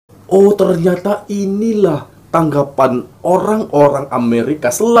Oh, ternyata inilah tanggapan orang-orang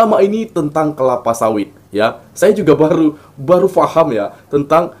Amerika selama ini tentang kelapa sawit, ya. Saya juga baru paham ya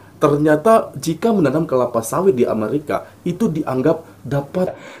tentang ternyata jika menanam kelapa sawit di Amerika itu dianggap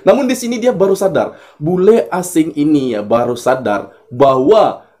dapat. Namun di sini dia baru sadar, bule asing ini ya baru sadar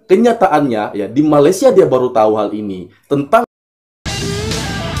bahwa kenyataannya ya di Malaysia dia baru tahu hal ini tentang.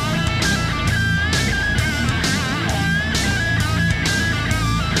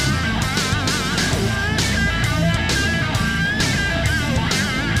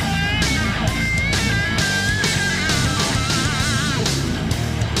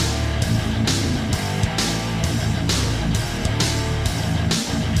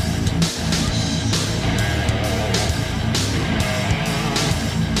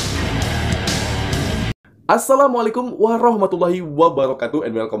 Assalamualaikum warahmatullahi wabarakatuh,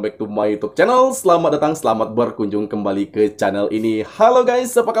 and welcome back to my YouTube channel. Selamat datang, selamat berkunjung kembali ke channel ini. Halo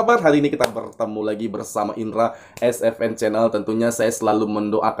guys, apa kabar? Hari ini kita bertemu lagi bersama INDRA SFN channel. Tentunya saya selalu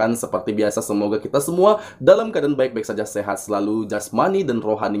mendoakan seperti biasa, semoga kita semua dalam keadaan baik-baik saja, sehat selalu jasmani dan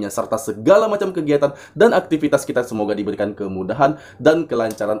rohaninya, serta segala macam kegiatan dan aktivitas kita semoga diberikan kemudahan dan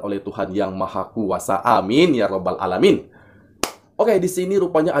kelancaran oleh Tuhan yang Maha Kuasa. Amin ya robbal alamin. Oke, di sini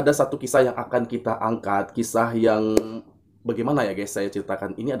rupanya ada satu kisah yang akan kita angkat. Kisah yang bagaimana ya guys, saya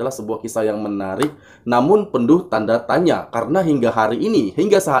ceritakan. Ini adalah sebuah kisah yang menarik, namun penuh tanda tanya. Karena hingga hari ini,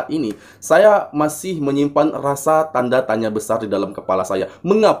 hingga saat ini, saya masih menyimpan rasa tanda tanya besar di dalam kepala saya.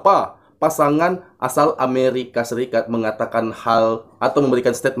 Mengapa pasangan asal Amerika Serikat mengatakan hal atau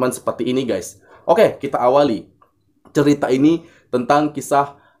memberikan statement seperti ini guys? Oke, kita awali cerita ini tentang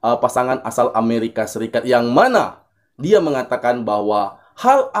kisah pasangan asal Amerika Serikat yang mana dia mengatakan bahwa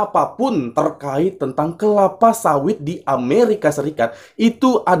hal apapun terkait tentang kelapa sawit di Amerika Serikat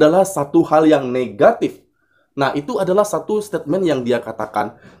itu adalah satu hal yang negatif. Nah, itu adalah satu statement yang dia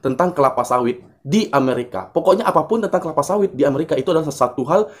katakan tentang kelapa sawit di Amerika. Pokoknya apapun tentang kelapa sawit di Amerika itu adalah satu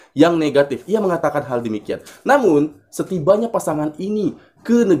hal yang negatif. Ia mengatakan hal demikian. Namun, setibanya pasangan ini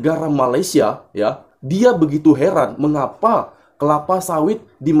ke negara Malaysia, ya, dia begitu heran mengapa kelapa sawit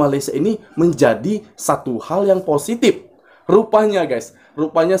di Malaysia ini menjadi satu hal yang positif. Rupanya guys,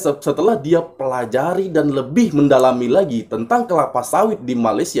 setelah dia pelajari dan lebih mendalami lagi tentang kelapa sawit di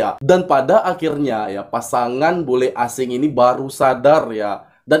Malaysia, dan pada akhirnya ya pasangan bule asing ini baru sadar ya,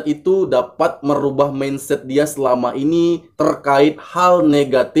 dan itu dapat merubah mindset dia selama ini terkait hal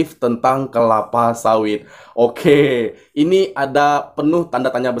negatif tentang kelapa sawit. Oke, ini ada penuh tanda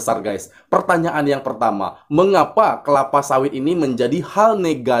tanya besar guys. Pertanyaan yang pertama, mengapa kelapa sawit ini menjadi hal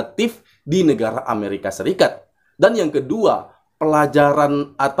negatif di negara Amerika Serikat? Dan yang kedua,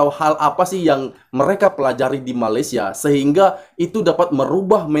 pelajaran atau hal apa sih yang mereka pelajari di Malaysia sehingga itu dapat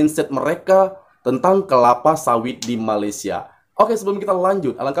merubah mindset mereka tentang kelapa sawit di Malaysia? Oke, sebelum kita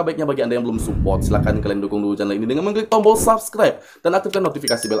lanjut, alangkah baiknya bagi Anda yang belum support, silahkan kalian dukung dulu channel ini dengan mengklik tombol subscribe dan aktifkan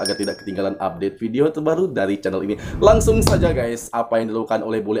notifikasi bell agar tidak ketinggalan update video terbaru dari channel ini. Langsung saja guys, apa yang dilakukan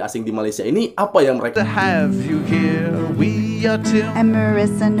oleh bule asing di Malaysia ini? Apa yang mereka have you here? We are Tim and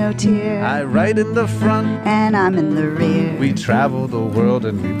Marissa, no tear. I ride in the front And I'm in the rear. We travel the world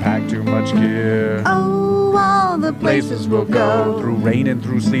and we pack too much gear. Oh, all the places we'll go. Through rain and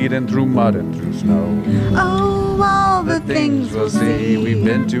through sleet and through mud and through snow. Oh, all the things we'll see. We've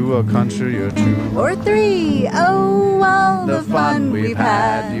been to a country or two. Or three. Oh, all The fun we've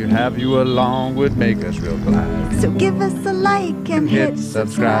had, you have you along would make us real glad. So give us a like and Hit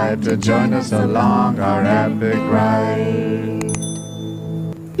subscribe to join us along our epic ride.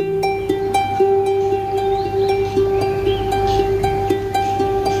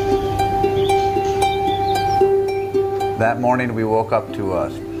 That morning we woke up to a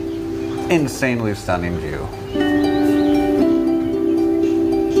insanely stunning view.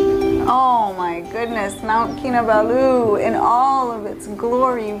 Oh my goodness, Mount Kinabalu in all of its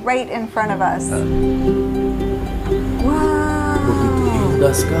glory right in front of us. Wow.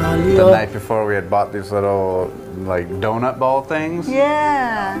 indah sekali The ya. night before we had bought these little like donut ball things.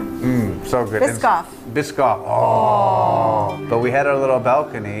 Yeah. So good. Biscoff. Biscoff. Oh. But we had our little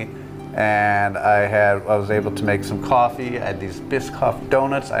balcony and I was able to make some coffee. I had these Biscoff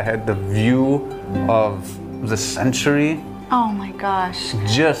donuts. I had the view of the century. Oh my gosh.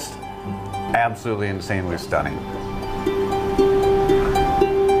 Just absolutely insanely stunning.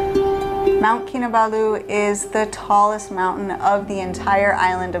 Mount Kinabalu is the tallest mountain of the entire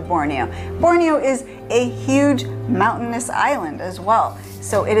island of Borneo. Borneo is a huge mountainous island as well.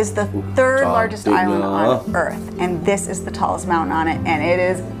 So it is the third largest island on Earth, and this is the tallest mountain on it, and it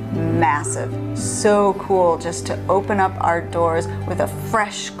is massive. So cool just to open up our doors with a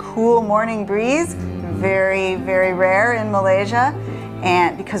fresh, cool morning breeze. Very, very rare in Malaysia.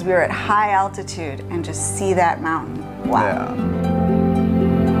 and because we were at high altitude and just see that mountain. Wow. Yeah.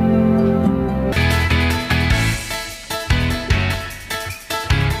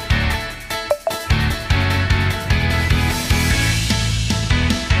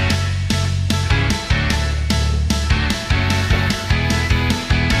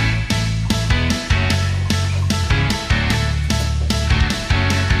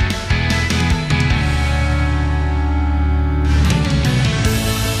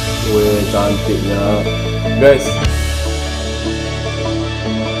 Wih, cantiknya. Guys,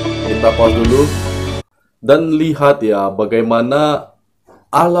 kita pause dulu dan lihat ya bagaimana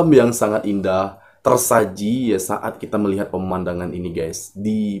alam yang sangat indah tersaji ya saat kita melihat pemandangan ini, guys.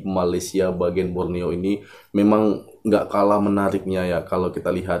 Di Malaysia bagian Borneo ini memang nggak kalah menariknya ya kalau kita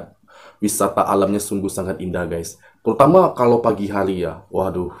lihat wisata alamnya sungguh sangat indah, guys. Terutama kalau pagi hari ya.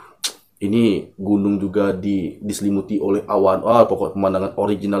 Waduh. Ini gunung juga diselimuti oleh awan. Pokok pemandangan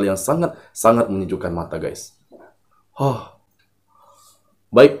original yang sangat menyejukkan mata, guys.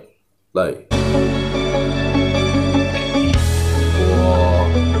 Baik, play.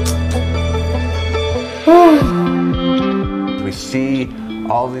 We see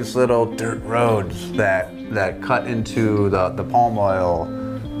all these little dirt roads that cut into the palm oil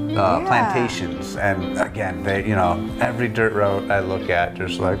plantations, and again, they, every dirt road I look at,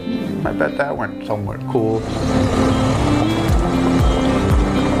 just like, I bet that went somewhere cool.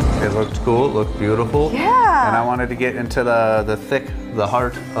 It looked cool, it looked beautiful. Yeah. And I wanted to get into the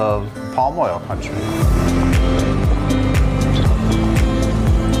heart of palm oil country.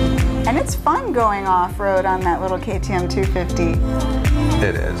 And it's fun going off-road on that little KTM 250.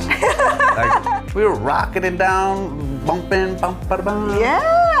 It is. Like, we were rocking it down, bumping, bump-ba-da-bum.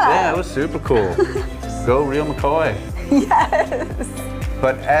 Yeah, it was super cool. Go Real McCoy. Yes.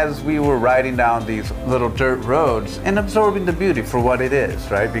 But as we were riding down these little dirt roads and absorbing the beauty for what it is,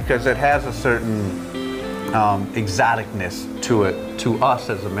 right? Because it has a certain exoticness to it, to us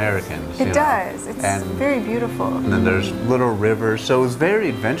as Americans. It does. It's very beautiful. And then there's little rivers, so it was very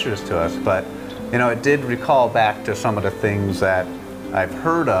adventurous to us. But, it did recall back to some of the things that I've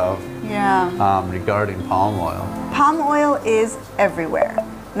heard of regarding palm oil. Palm oil is everywhere.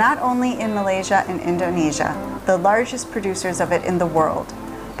 Not only in Malaysia and Indonesia, the largest producers of it in the world,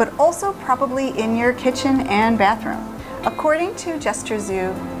 but also probably in your kitchen and bathroom. According to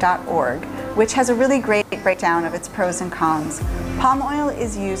gestureZoo.org, which has a really great breakdown of its pros and cons, palm oil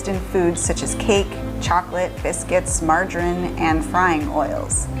is used in foods such as cake, chocolate, biscuits, margarine, and frying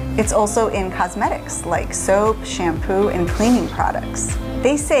oils. It's also in cosmetics like soap, shampoo, and cleaning products.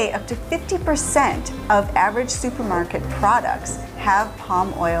 They say up to 50% of average supermarket products have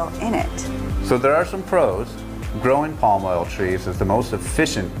palm oil in it. So there are some pros. Growing palm oil trees is the most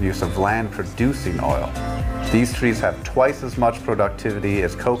efficient use of land producing oil. These trees have twice as much productivity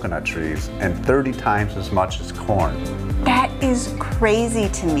as coconut trees and 30 times as much as corn. That is crazy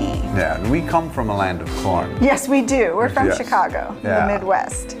to me. Yeah, and we come from a land of corn. Yes, we do. We're from Yes. Chicago, Yeah. the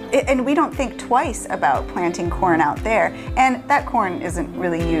Midwest. And we don't think twice about planting corn out there. And that corn isn't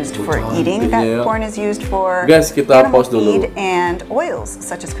really used for eating. That corn is used for Guys, kita animal pause dulu. feed and oils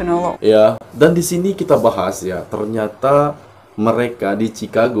such as canola. Ya, dan di sini kita bahas ya, ternyata mereka di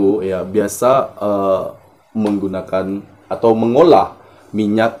Chicago ya biasa menggunakan atau mengolah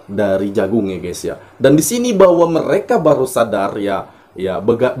minyak dari jagung ya, guys ya. Dan di sini bahwa mereka baru sadar ya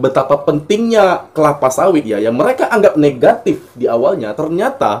betapa pentingnya kelapa sawit ya, yang mereka anggap negatif di awalnya.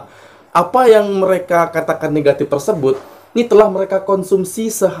 Ternyata apa yang mereka katakan negatif tersebut ini telah mereka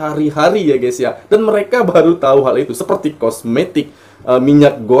konsumsi sehari-hari ya, guys ya. Dan mereka baru tahu hal itu, seperti kosmetik,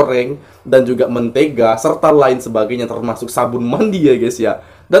 minyak goreng, dan juga mentega, serta lain sebagainya, termasuk sabun mandi ya, guys ya.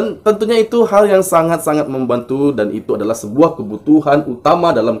 Dan tentunya itu hal yang sangat-sangat membantu, dan itu adalah sebuah kebutuhan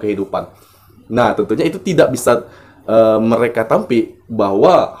utama dalam kehidupan. Nah, tentunya itu tidak bisa mereka tampik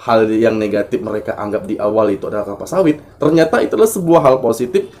bahwa hal yang negatif mereka anggap di awal itu adalah kelapa sawit. Ternyata itu adalah sebuah hal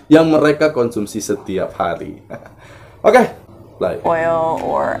positif yang mereka konsumsi setiap hari. Okay, like Oil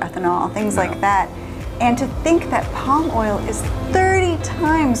or ethanol, things like that. And to think that palm oil is 30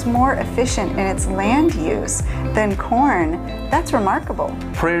 times more efficient in its land use than corn, that's remarkable.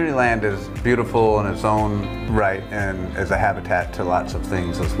 Prairie land is beautiful in its own right and is a habitat to lots of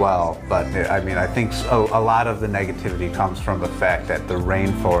things as well. But I think a lot of the negativity comes from the fact that the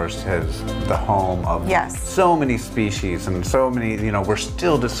rainforest is the home of so many species, and so many, we're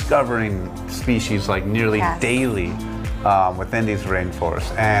still discovering species like nearly daily within these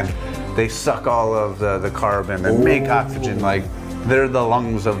rainforests. And they suck all of the carbon and make oxygen like they're the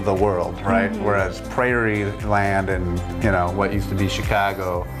lungs of the world, right? Whereas prairie land and, you know, what used to be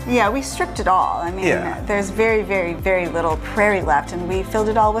Chicago. Yeah, we stripped it all. I mean, there's very, very, very little prairie left, and we filled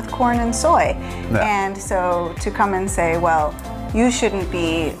it all with corn and soy. And so to come and say, well, you shouldn't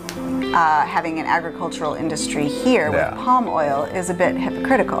be having an agricultural industry here with palm oil is a bit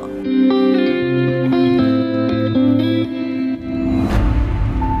hypocritical.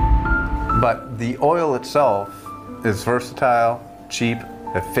 But the oil itself is versatile, cheap,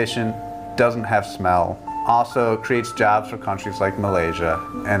 efficient, doesn't have smell, also creates jobs for countries like Malaysia,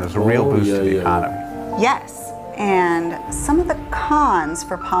 and is a real boost to the economy. Yes, and some of the cons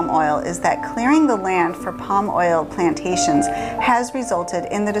for palm oil is that clearing the land for palm oil plantations has resulted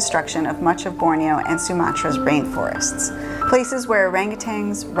in the destruction of much of Borneo and Sumatra's rainforests. Places where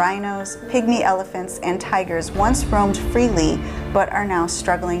orangutans, rhinos, pygmy elephants, and tigers once roamed freely but are now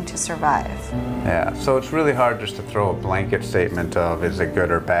struggling to survive. Yeah, so it's really hard just to throw a blanket statement of is it good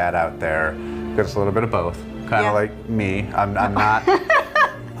or bad out there, because it's a little bit of both. Kind of like me, I'm not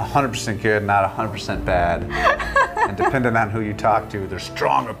 100% good, not 100% bad. And depending on who you talk to, there's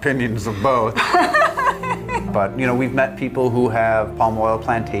strong opinions of both. But, you know, we've met people who have palm oil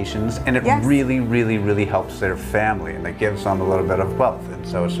plantations, and it really, really, really helps their family, and it gives them a little bit of wealth, and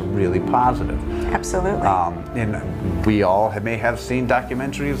so it's really positive. Absolutely. And we all may have seen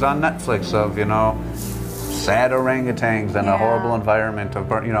documentaries on Netflix of, you know, sad orangutans and a horrible environment of,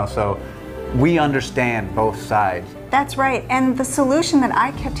 you know, so we understand both sides. That's right, and the solution that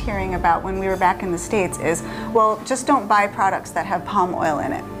I kept hearing about when we were back in the States is, well, just don't buy products that have palm oil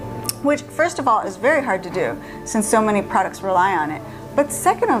in it. Which, first of all, is very hard to do since so many products rely on it. But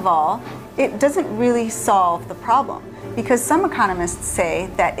second of all, it doesn't really solve the problem, because some economists say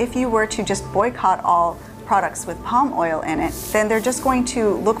that if you were to just boycott all products with palm oil in it, then they're just going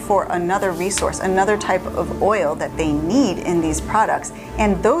to look for another resource, another type of oil that they need in these products.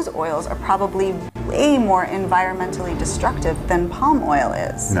 And those oils are probably way more environmentally destructive than palm oil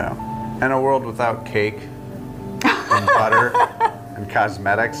is. No. In a world without cake and butter and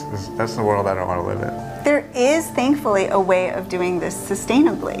cosmetics, that's the world I don't want to live in. There is thankfully a way of doing this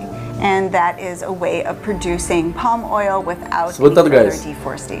sustainably, and that is a way of producing palm oil without any further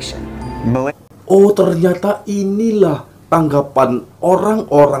deforestation. Oh, ternyata inilah tanggapan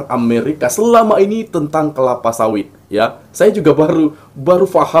orang-orang Amerika selama ini tentang kelapa sawit, ya. Saya juga baru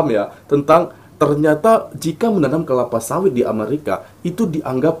paham ya tentang ternyata jika menanam kelapa sawit di Amerika itu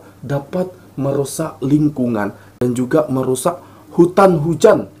dianggap dapat merusak lingkungan dan juga merusak hutan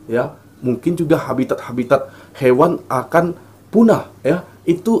hujan, ya. Mungkin juga habitat-habitat hewan akan punah, ya.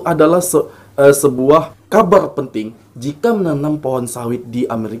 Itu adalah sebuah kabar penting. Jika menanam pohon sawit di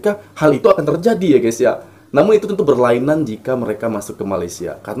Amerika, hal itu akan terjadi ya guys ya. Namun itu tentu berlainan jika mereka masuk ke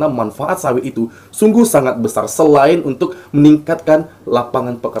Malaysia, karena manfaat sawit itu sungguh sangat besar selain untuk meningkatkan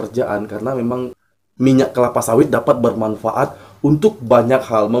lapangan pekerjaan, karena memang minyak kelapa sawit dapat bermanfaat untuk banyak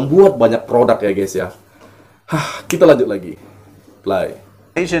hal, membuat banyak produk ya guys ya. Kita lanjut lagi. Play.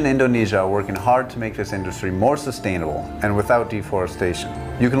 Malaysia and Indonesia are working hard to make this industry more sustainable and without deforestation.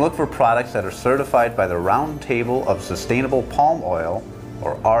 You can look for products that are certified by the Round Table of Sustainable Palm Oil,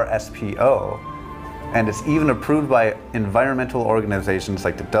 or RSPO, and it's even approved by environmental organizations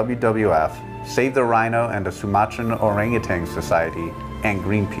like the WWF, Save the Rhino and the Sumatran Orangutan Society, and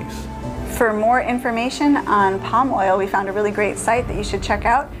Greenpeace. For more information on palm oil, we found a really great site that you should check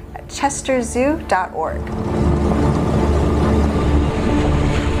out at chesterzoo.org.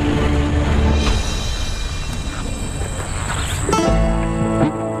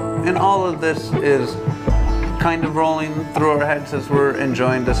 And all of this is kind of rolling through our heads as we're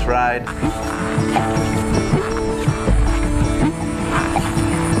enjoying this ride.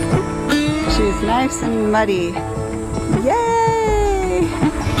 She's nice and muddy. Yay!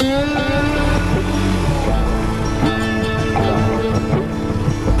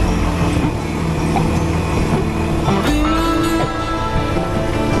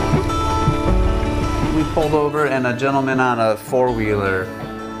 We pulled over and a gentleman on a four-wheeler,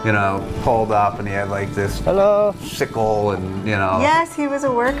 you know, pulled up and he had like this sickle and, you know. Yes, he was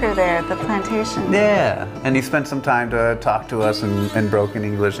a worker there at the plantation. Yeah, and he spent some time to talk to us in broken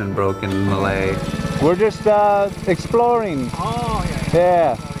English and broken Malay. We're just exploring. Oh, yeah.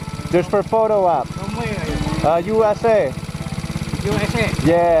 Yeah, just for photo op. From where? USA. USA?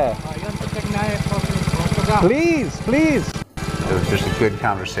 Yeah. You want to take my photograph? Please, please. It was just a good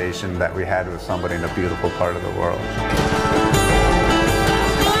conversation that we had with somebody in a beautiful part of the world.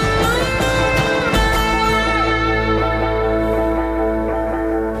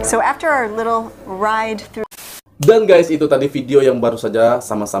 So after our little ride through... Dan guys, itu tadi video yang baru saja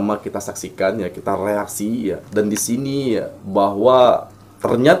sama-sama kita saksikan ya, kita reaksi ya. Dan di sini ya, bahwa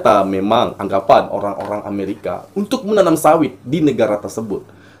ternyata memang anggapan orang-orang Amerika untuk menanam sawit di negara tersebut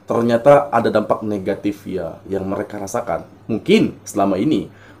ternyata ada dampak negatif ya yang mereka rasakan. Mungkin selama ini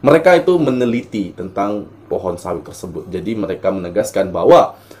mereka itu meneliti tentang pohon sawit tersebut. Jadi mereka menegaskan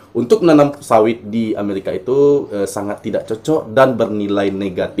bahwa untuk menanam sawit di Amerika itu sangat tidak cocok dan bernilai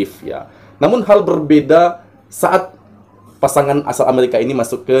negatif ya. Namun hal berbeda saat pasangan asal Amerika ini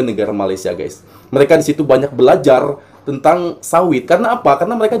masuk ke negara Malaysia, guys. Mereka di situ banyak belajar tentang sawit. Karena apa?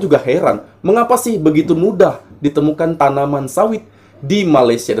 Karena mereka juga heran, mengapa sih begitu mudah ditemukan tanaman sawit di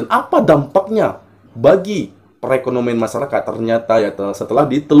Malaysia dan apa dampaknya bagi perekonomian masyarakat. Ternyata ya setelah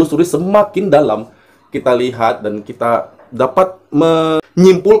ditelusuri semakin dalam, kita lihat dan kita dapat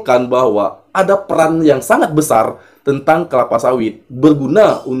menyimpulkan bahwa ada peran yang sangat besar tentang kelapa sawit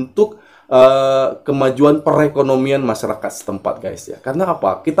berguna untuk kemajuan perekonomian masyarakat setempat, guys ya. Karena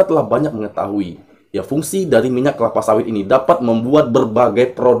apa? Kita telah banyak mengetahui ya fungsi dari minyak kelapa sawit ini dapat membuat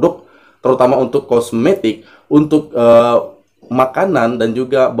berbagai produk, terutama untuk kosmetik, untuk makanan dan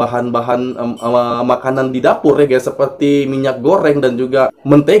juga bahan-bahan makanan di dapur ya guys, seperti minyak goreng dan juga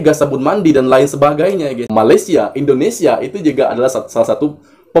mentega, sabun mandi dan lain sebagainya ya guys. Malaysia, Indonesia itu juga adalah salah satu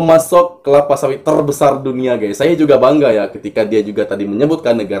pemasok kelapa sawit terbesar dunia, guys. Saya juga bangga ya ketika dia juga tadi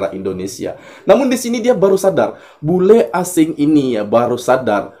menyebutkan negara Indonesia. Namun di sini dia baru sadar, bule asing ini ya baru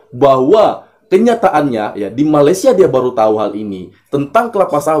sadar bahwa kenyataannya ya di Malaysia dia baru tahu hal ini. Tentang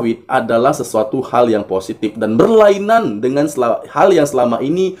kelapa sawit adalah sesuatu hal yang positif dan berlainan dengan hal yang selama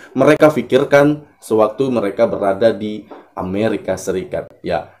ini mereka pikirkan sewaktu mereka berada di Amerika Serikat.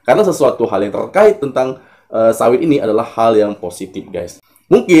 Ya, karena sesuatu hal yang terkait tentang sawit ini adalah hal yang positif, guys.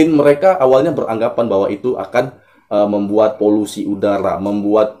 Mungkin mereka awalnya beranggapan bahwa itu akan membuat polusi udara,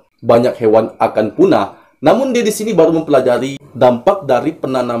 membuat banyak hewan akan punah. Namun dia di sini baru mempelajari dampak dari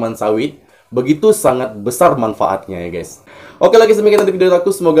penanaman sawit begitu sangat besar manfaatnya ya guys. Oke lagi demikian nanti video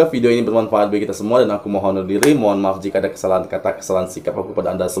aku. Semoga video ini bermanfaat bagi kita semua dan aku mohon undur diri. Mohon maaf jika ada kesalahan kata, kesalahan sikap aku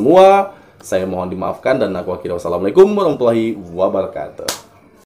pada Anda semua. Saya mohon dimaafkan dan aku akhiri wassalamualaikum warahmatullahi wabarakatuh.